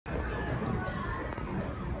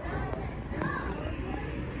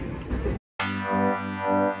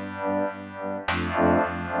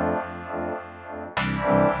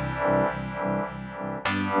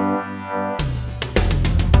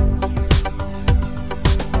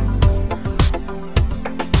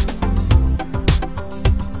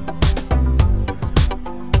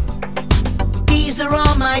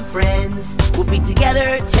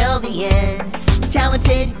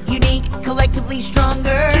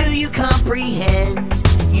comprehend.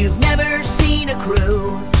 You've never seen a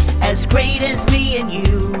crew as great as me and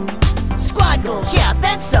you. Squad goals, yeah,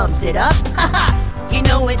 that sums it up. Haha, you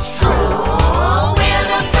know it's true. Oh, we're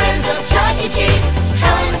the friends of Chuck E. Cheese,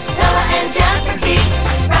 Helen, Bella, and Jasper T.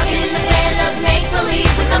 Rockin' in the band of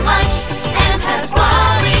make-believe with a munch and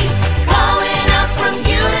Pasquale. Calling out from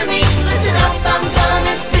you to me, listen up, I'm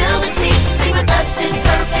gonna spill the tea. Sing with us in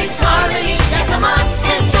perfect harmony. Now come on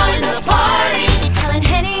and join the party. Helen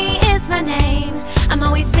Henny is my name. I'm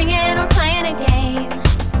always singing or playing a game.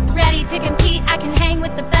 Ready to compete, I can hang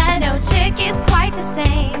with the best. No chick is quite the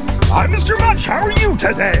same. I'm Mr. Munch, how are you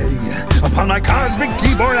today? Upon my cosmic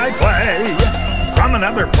keyboard I play. From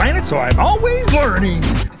another planet, so I'm always learning.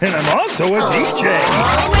 And I'm also a DJ.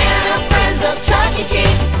 Oh, we're the friends of Chuck E.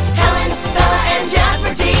 Cheese, Helen, Bella, and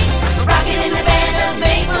Jasper T. Rockin' in the band of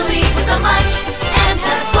make-believe with a munch and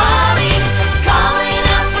Pasquale. Calling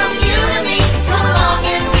out from you to me, come along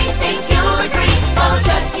and we think you'll agree. Follow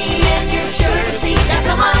Chucky and you're sure to see. Now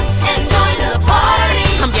come on and join the party.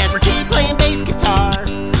 I'm Jasper T playing bass guitar.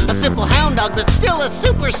 A simple hound dog, but still a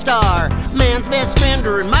superstar. Man's best friend,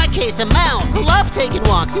 or in my case, a mouse. Love taking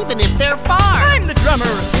walks, even if they're far. I'm the drummer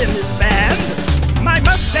in this band. My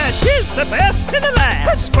mustache is the best in the land.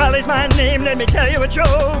 Pasquale's my name, let me tell you a joke.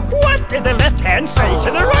 What did the left hand say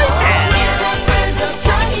to the right hand? We're the friends of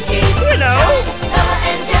Chuck E. Cheese, You know, Bella,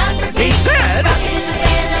 and Jasper T. he said, Rockin' in the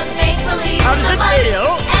band of make-believe how with does a it munch feel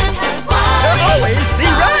and Pasquale. to always be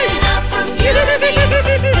right? Calling out from you to me,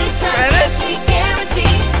 it's a And it's sexy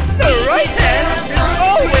guarantee. the right hand is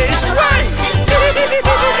always right.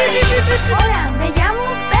 Hola, me llamo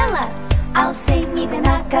Bella. I'll sing even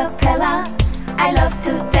a cappella. I love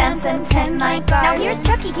to dance and tend my garden. Now here's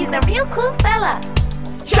Chucky, he's a real cool fella.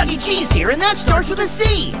 Chuck E. Cheese here, and that starts with a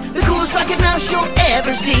C. The coolest rockin' mouse you'll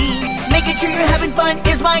ever see. Making sure you're having fun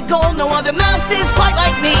is my goal. No other mouse is quite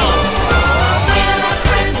like me.